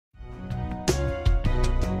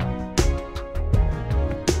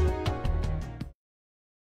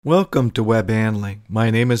Welcome to Web Handling. My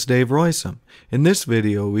name is Dave Roysam. In this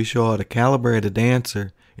video, we show how to calibrate a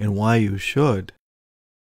dancer and why you should.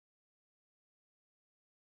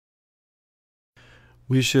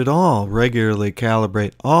 We should all regularly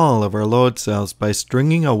calibrate all of our load cells by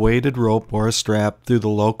stringing a weighted rope or a strap through the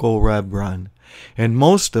local web run, and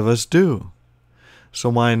most of us do. So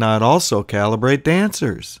why not also calibrate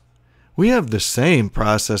dancers? We have the same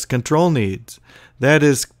process control needs. That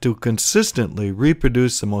is to consistently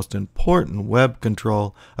reproduce the most important web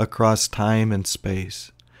control across time and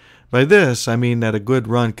space. By this, I mean that a good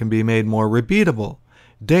run can be made more repeatable,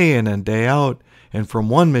 day in and day out, and from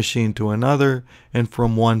one machine to another, and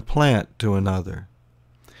from one plant to another.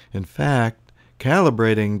 In fact,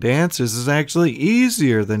 calibrating dancers is actually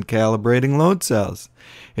easier than calibrating load cells.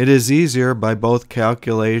 It is easier by both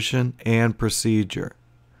calculation and procedure.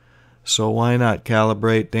 So why not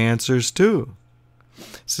calibrate dancers too?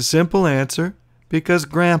 It's a simple answer, because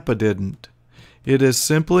Grandpa didn't. It is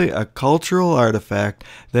simply a cultural artifact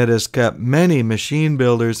that has kept many machine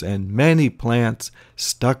builders and many plants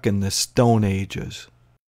stuck in the Stone Ages.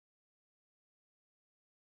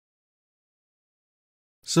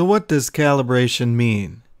 So what does calibration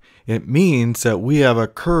mean? It means that we have a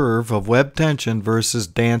curve of web tension versus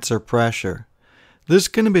dancer pressure. This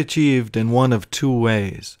can be achieved in one of two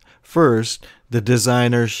ways. First, the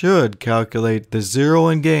designer should calculate the zero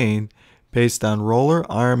and gain based on roller,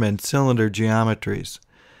 arm, and cylinder geometries.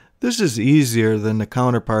 This is easier than the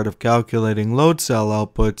counterpart of calculating load cell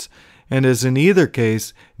outputs and is in either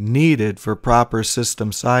case needed for proper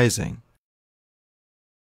system sizing.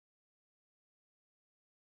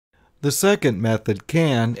 The second method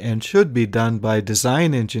can and should be done by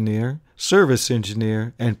design engineer, service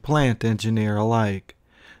engineer, and plant engineer alike.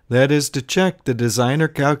 That is to check the designer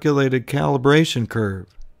calculated calibration curve.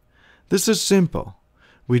 This is simple.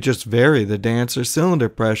 We just vary the dancer cylinder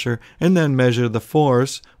pressure and then measure the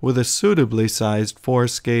force with a suitably sized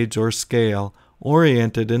force gauge or scale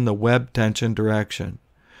oriented in the web tension direction.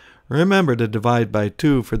 Remember to divide by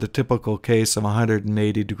 2 for the typical case of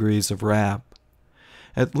 180 degrees of wrap.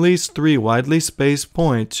 At least 3 widely spaced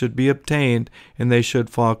points should be obtained, and they should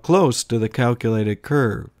fall close to the calculated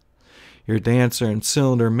curve. Your dancer and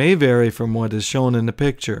cylinder may vary from what is shown in the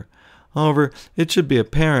picture. However, it should be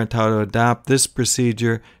apparent how to adapt this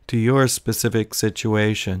procedure to your specific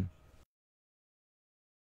situation.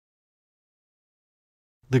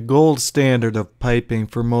 The gold standard of piping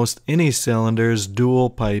for most any cylinder is dual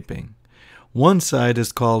piping. One side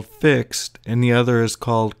is called fixed and the other is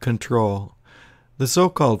called control. The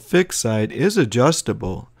so-called fixed side is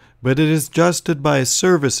adjustable, but it is adjusted by a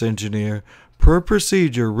service engineer per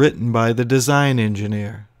procedure written by the design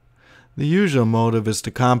engineer. The usual motive is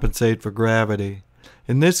to compensate for gravity.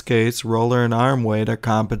 In this case, roller and arm weight are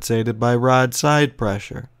compensated by rod side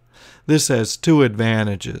pressure. This has two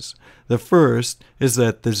advantages. The first is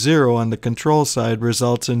that the zero on the control side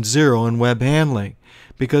results in zero in web handling,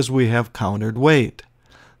 because we have countered weight.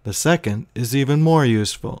 The second is even more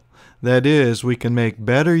useful. That is, we can make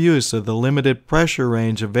better use of the limited pressure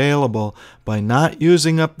range available by not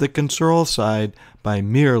using up the control side by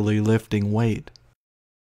merely lifting weight.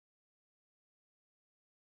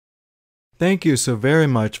 Thank you so very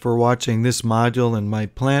much for watching this module in my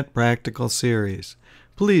Plant Practical series.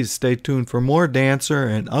 Please stay tuned for more dancer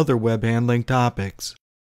and other web handling topics.